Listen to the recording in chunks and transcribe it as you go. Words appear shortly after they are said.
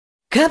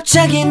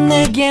갑자기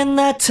내게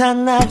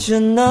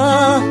나타나준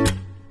너,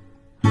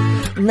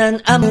 난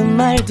아무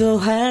말도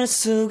할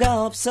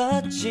수가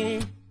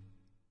없었지.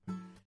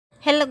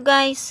 Hello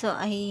guys, so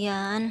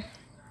ayan,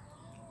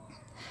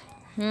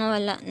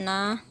 wala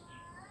na.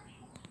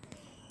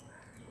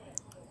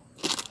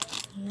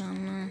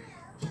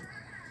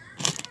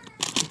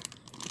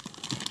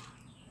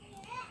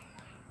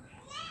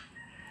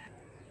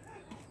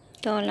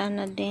 Ito wala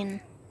na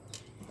din.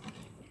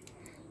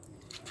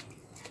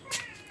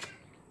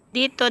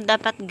 Dito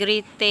dapat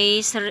great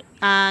taste,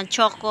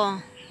 choco.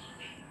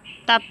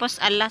 Tapos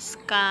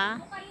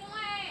Alaska.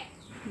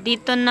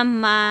 Dito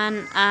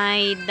naman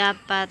ay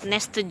dapat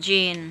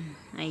Nestogen.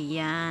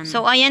 Ayan.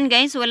 So ayan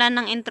guys, wala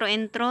nang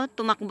intro-intro.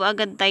 Tumakbo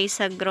agad tayo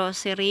sa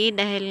grocery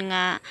dahil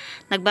nga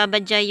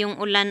nagbabadya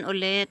yung ulan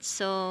ulit.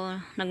 So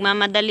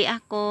nagmamadali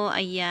ako.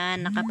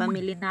 Ayan,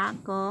 nakapamili na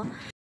ako.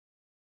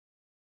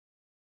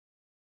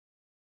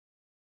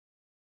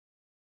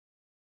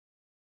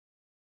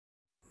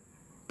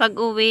 Pag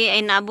uwi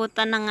ay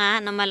naabutan na nga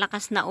na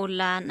malakas na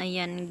ulan.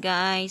 Ayan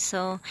guys.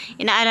 So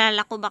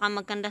inaalala ko baka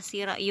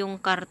magkandasira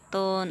yung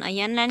karton.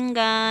 Ayan lang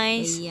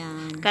guys.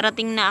 Ayan.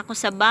 Karating na ako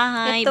sa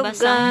bahay.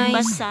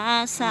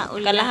 Basang-basa sa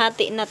ulan.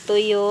 Kalahati na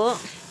tuyo.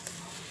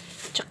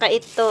 Tsaka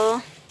ito.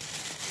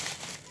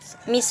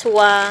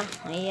 Miswa.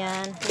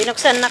 Ayan.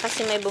 Binuksan na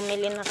kasi may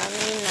bumili na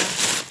kanina.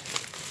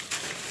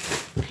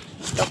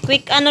 So,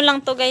 quick ano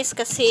lang to guys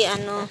kasi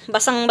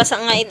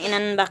basang-basang nga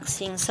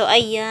in-unboxing. So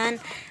ayan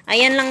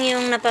lang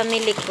yung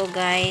napamili ko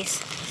guys.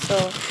 So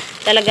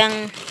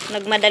talagang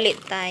nagmadali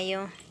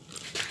tayo.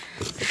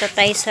 Punta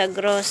tayo sa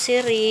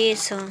grocery.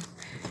 So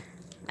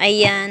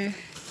ayan.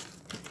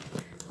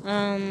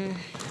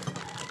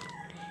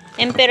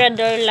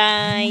 Emperador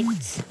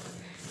lights.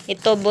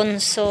 Ito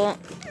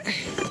bunso.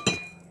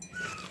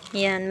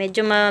 Yan,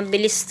 medyo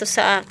mabilis to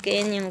sa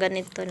akin yung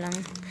ganito lang.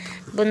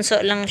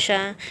 Bunso lang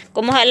siya.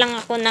 Kumuha lang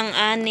ako ng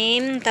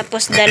 6,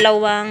 tapos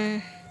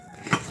dalawang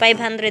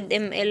 500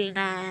 ml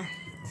na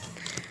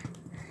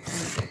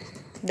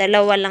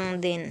dalawa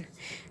lang din.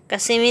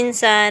 Kasi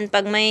minsan,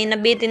 pag may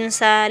nabitin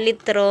sa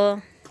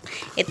litro,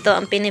 ito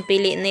ang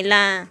pinipili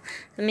nila.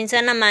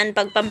 Minsan naman,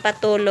 pag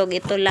pampatulog,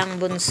 ito lang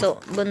bunso.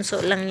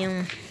 Bunso lang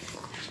yung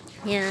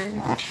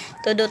yan.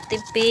 Todo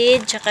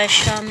tipid, tsaka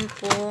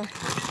shampoo.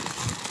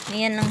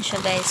 Ayan lang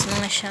siya guys,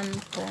 mga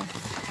shampoo.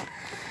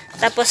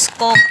 Tapos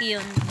Coke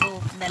yun,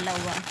 Coke,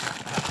 dalawa.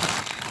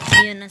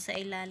 Yun nasa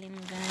ilalim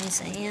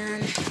guys,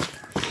 ayan.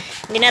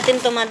 Hindi natin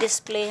ito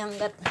ma-display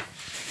hanggat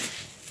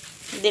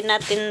hindi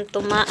natin ito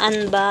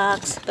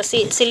ma-unbox.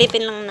 Kasi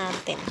silipin lang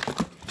natin.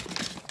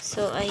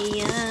 So,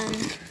 ayan.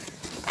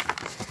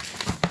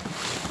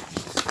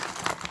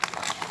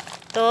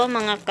 Ito,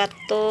 mga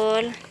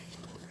katol.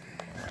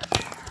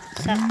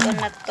 Sakto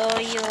na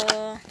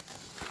toyo.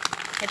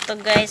 Ito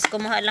guys,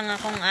 kumuha lang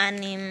akong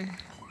 6.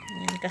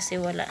 Yan, kasi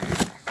wala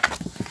na.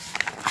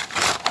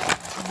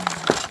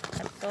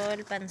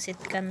 Pansit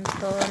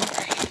canton,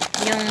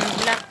 yung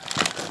black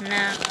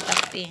na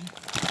kape,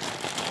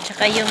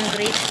 tsaka yung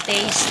great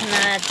taste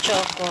na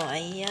choco.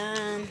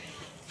 Ayan.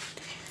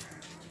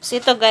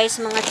 So ito guys,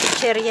 mga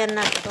chicherya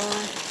na to.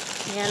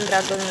 Ayan,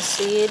 dragon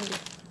seed,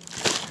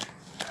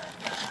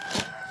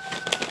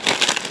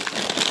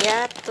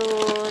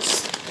 yatus,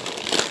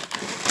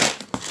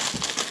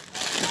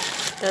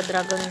 ito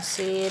dragon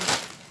seed,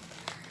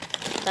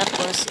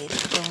 tapos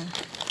ito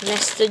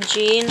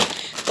Nestogen.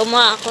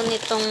 Kumuha ako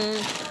nitong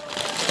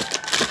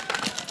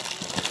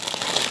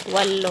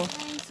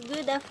 8.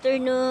 Good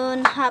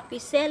afternoon. Happy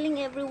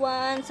selling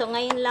everyone. So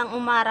ngayon lang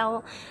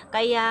umaraw.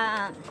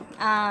 Kaya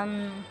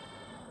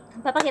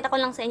papakita ko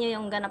lang sa inyo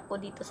yung ganap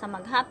ko dito sa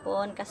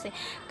maghapon. Kasi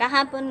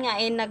kahapon nga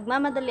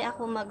nagmamadali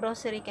ako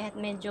mag-grocery kahit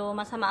medyo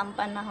masama ang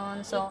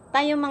panahon. So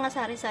tayo mga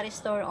sari-sari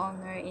store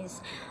owner is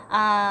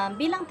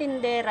bilang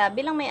tindera,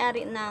 bilang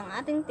may-ari ng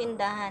ating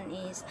tindahan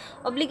is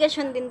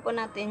obligasyon din po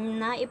natin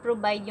na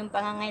i-provide yung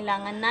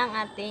pangangailangan ng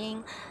ating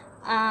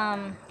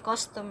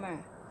customer.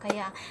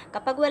 Kaya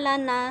kapag wala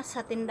na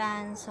sa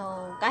tindahan, so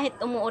kahit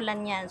umuulan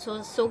yan,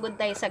 so sugod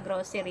tayo sa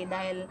grocery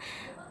dahil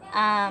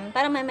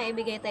para may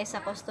maibigay tayo sa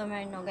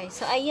customer, no guys.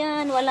 So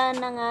ayan, wala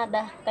na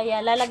nga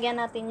kaya lalagyan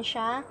natin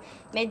siya.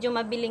 Medyo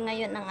mabili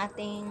ngayon ang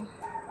ating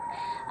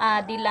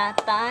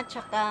dilata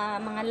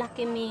tsaka mga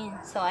Lucky Me.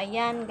 So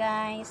ayan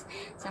guys,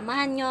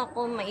 samahan nyo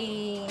ako.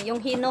 Yung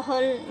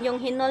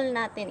hinol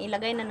natin,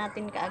 ilagay na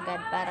natin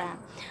kaagad para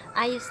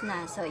ayos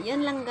na. So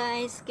yun lang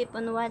guys, keep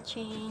on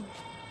watching.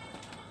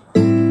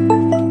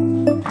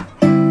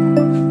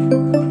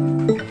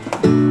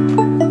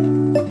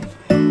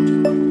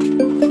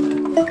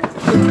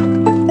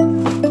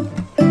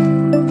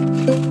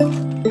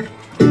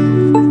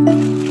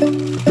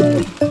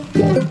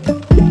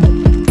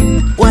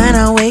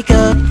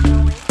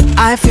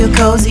 I feel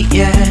cozy,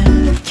 yeah.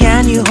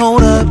 Can you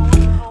hold up?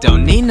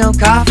 Don't need no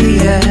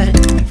coffee yet.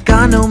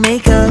 Got no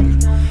makeup.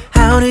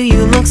 How do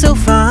you look so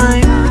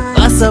fine?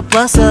 Bust up,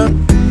 bust up.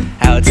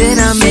 How did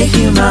I make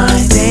you mine?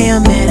 Stay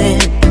a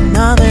minute,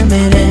 another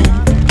minute.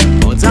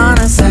 Hold on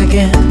a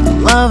second,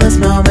 love this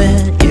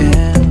moment,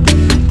 yeah.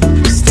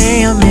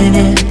 Stay a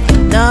minute,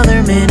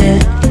 another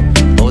minute.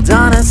 Hold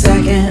on a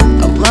second,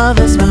 I love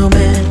this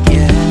moment,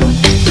 yeah.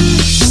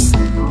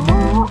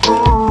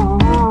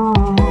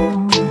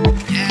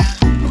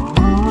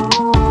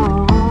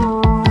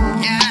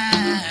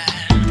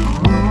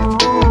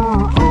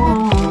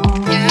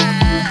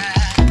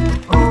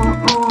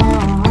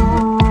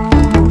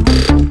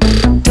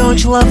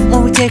 Don't you love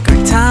when we take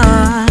our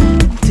time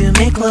to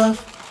make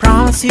love?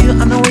 Promise you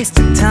I'm not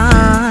wasting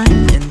time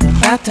in the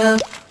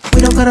bathtub.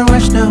 We don't gotta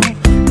rush, no,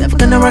 never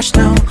gonna rush,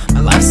 no.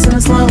 My life's in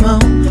a slow-mo,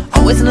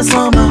 always in a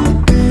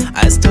slow-mo.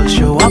 I still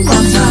show up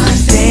on time.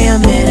 Stay a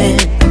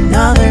minute,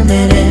 another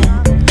minute.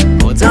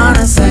 Hold on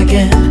a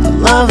second, I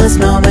love this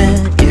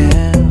moment,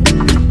 yeah.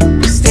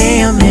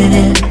 Stay a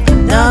minute,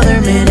 another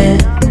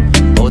minute.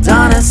 Hold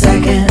on a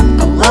second,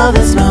 I love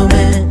this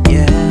moment,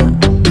 yeah.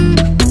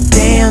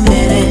 Stay a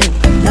minute,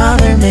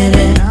 another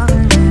minute.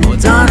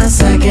 Hold on a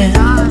second,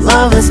 I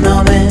love this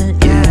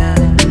moment, yeah.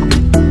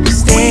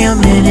 Stay a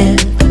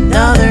minute,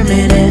 another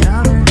minute.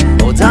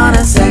 Hold on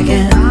a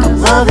second, I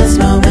love this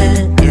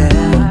moment, yeah.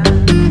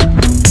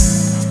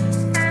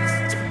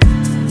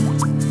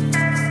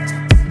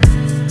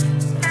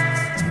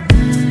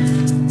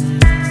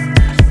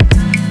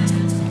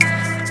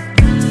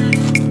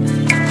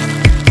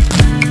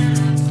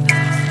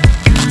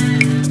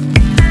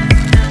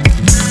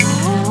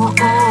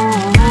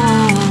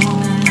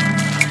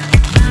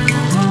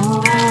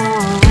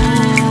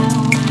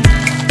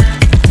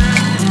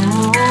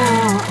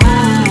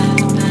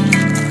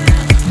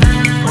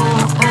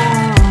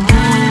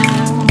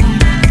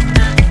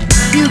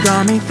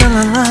 Got me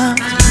feeling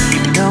loved,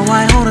 even though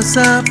I hold us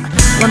up.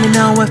 Let me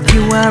know if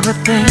you ever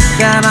think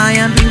that I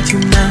am being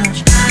too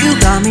much. You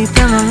got me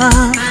feeling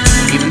loved,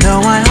 even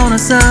though I hold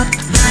us up.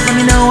 Let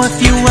me know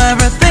if you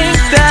ever think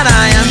that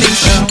I am being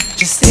so.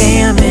 Just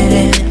stay a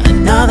minute,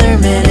 another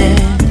minute.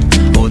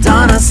 Hold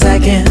on a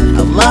second,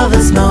 I love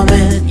this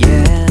moment,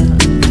 yeah.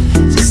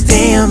 Just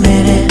stay a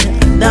minute,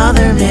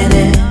 another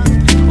minute.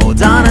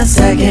 Hold on a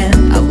second,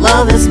 I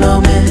love this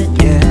moment,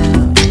 yeah.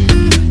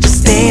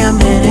 Just stay a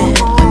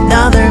minute,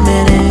 another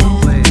minute.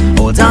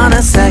 Hold on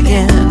a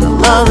second, I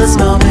love this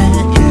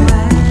moment,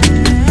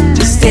 yeah.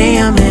 Just stay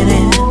a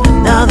minute,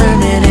 another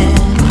minute.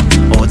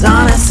 Hold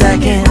on a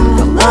second,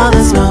 I love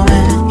this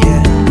moment,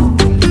 yeah.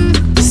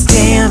 Just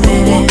stay a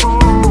minute.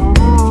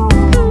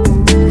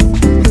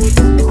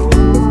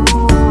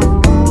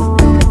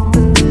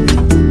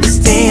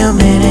 Stay a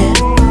minute.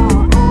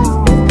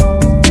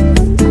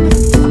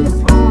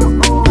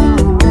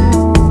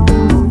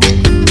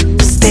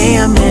 Stay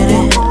a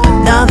minute,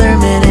 another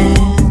minute.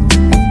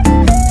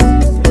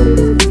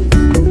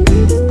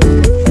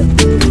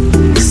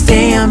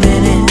 Stay a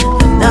minute,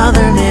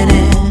 another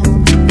minute.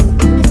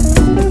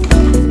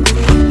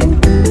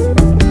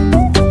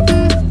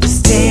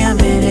 Stay a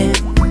minute.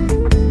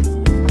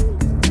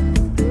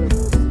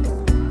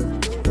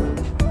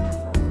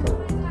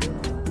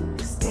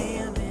 Stay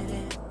a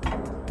minute.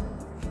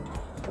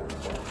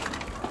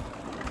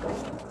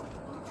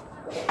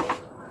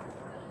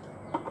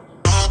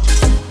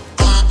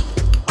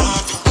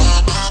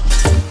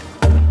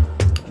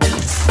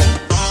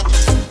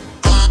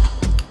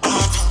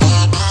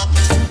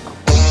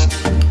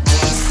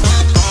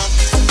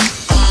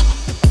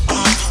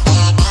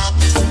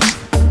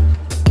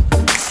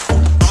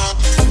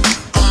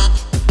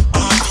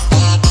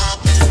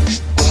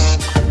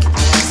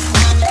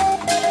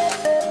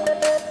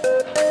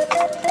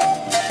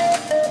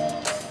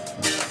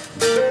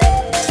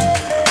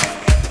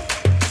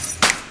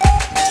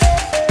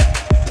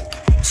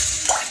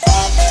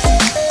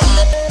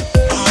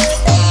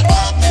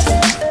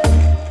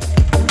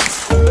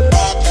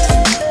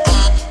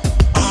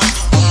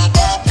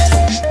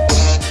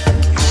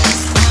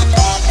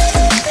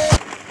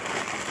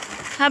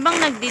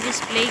 Habang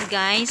nagdi-display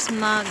guys,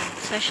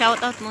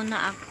 sa-shoutout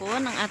muna ako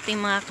ng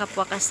ating mga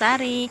kapwa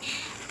kasari.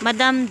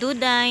 Madam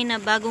Duday na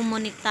bagong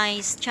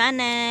monetize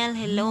channel.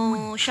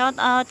 Hello.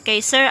 Shoutout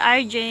kay Sir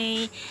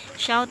RJ.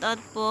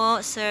 Shoutout po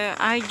Sir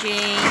RJ.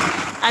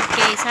 At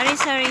kay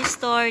Sari-Sari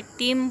Store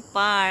Team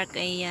Park.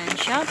 Ayan.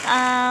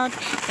 Shoutout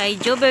kay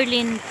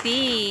Joberlin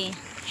P.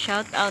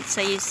 Shoutout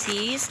sa iyo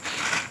sis.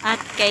 At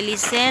kay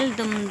Lisel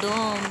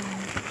Dumdum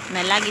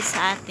na lagi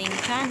sa ating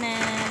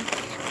channel.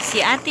 Si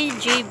Ate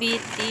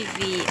JB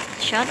TV.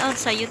 Shoutout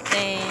sa iyo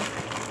te.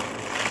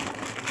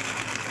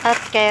 At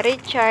kay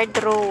Richard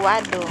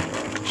Rowado.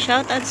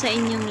 Shoutout sa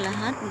inyong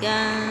lahat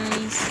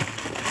guys.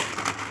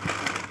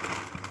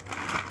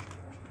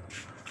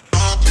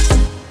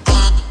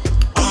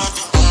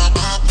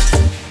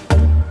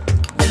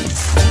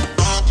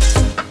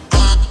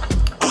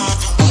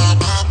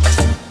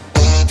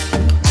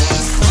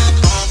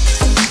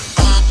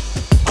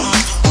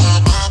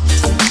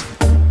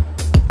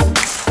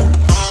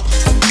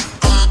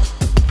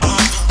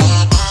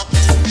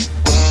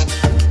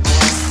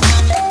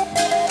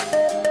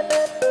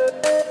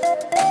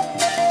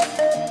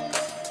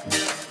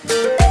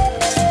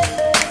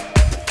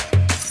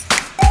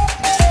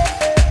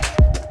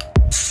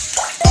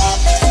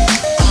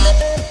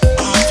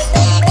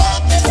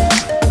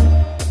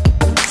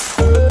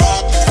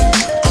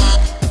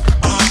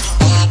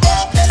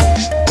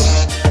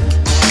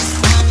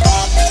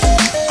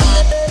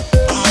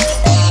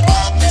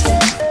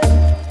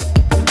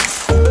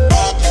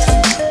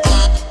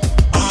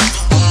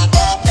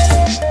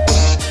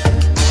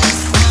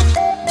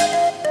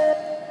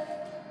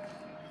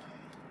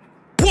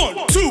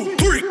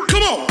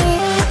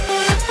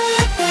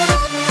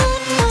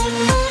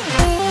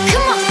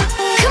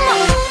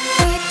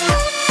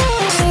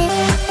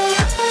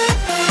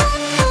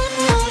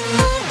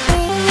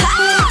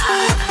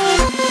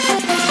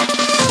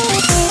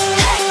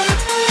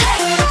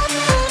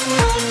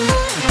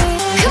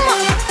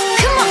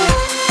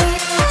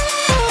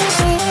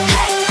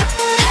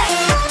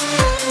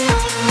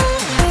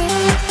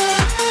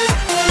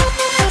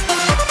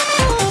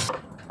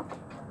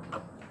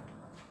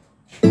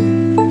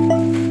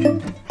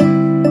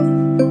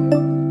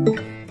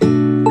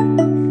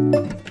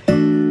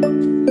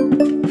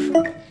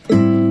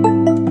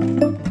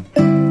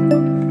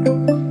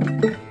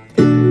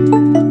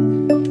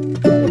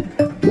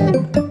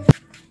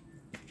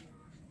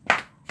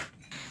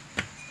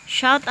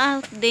 Shout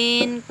out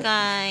din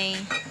kay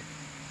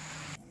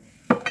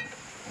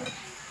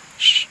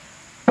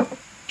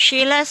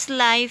Sheila's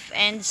Life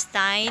and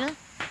Style.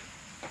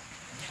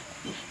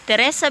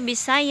 Teresa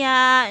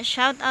Bisaya,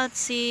 shout out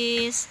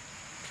sis.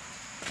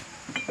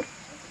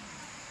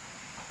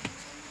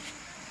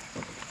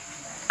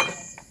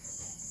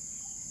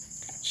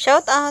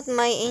 Shout out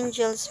my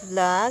Angels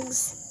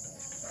Vlogs.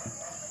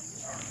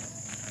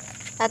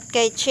 At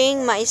kay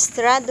Ching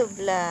Maestrado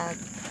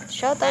Vlog.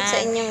 Shout out sa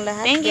inyong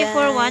lahat, Thank you guys.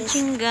 for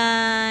watching,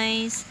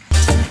 guys.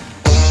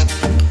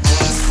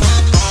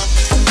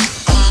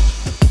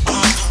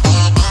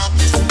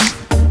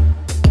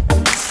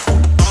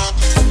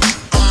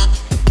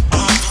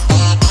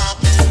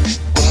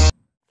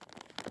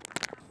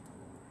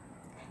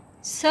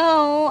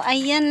 So,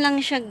 ayan lang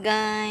siya,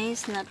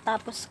 guys.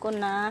 Natapos ko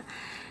na.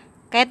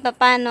 Kahit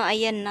papano,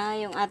 ayan na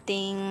yung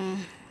ating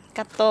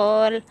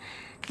katol.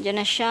 Diyan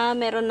na siya.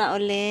 Meron na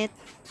ulit.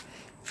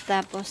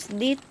 Tapos,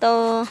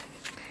 dito,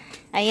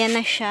 ayan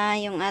na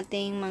siya yung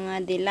ating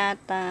mga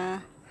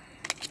dilata.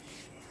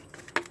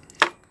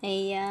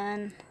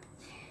 Ayan.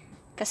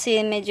 Kasi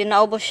medyo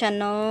naubos siya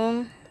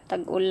nung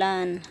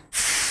tag-ulan.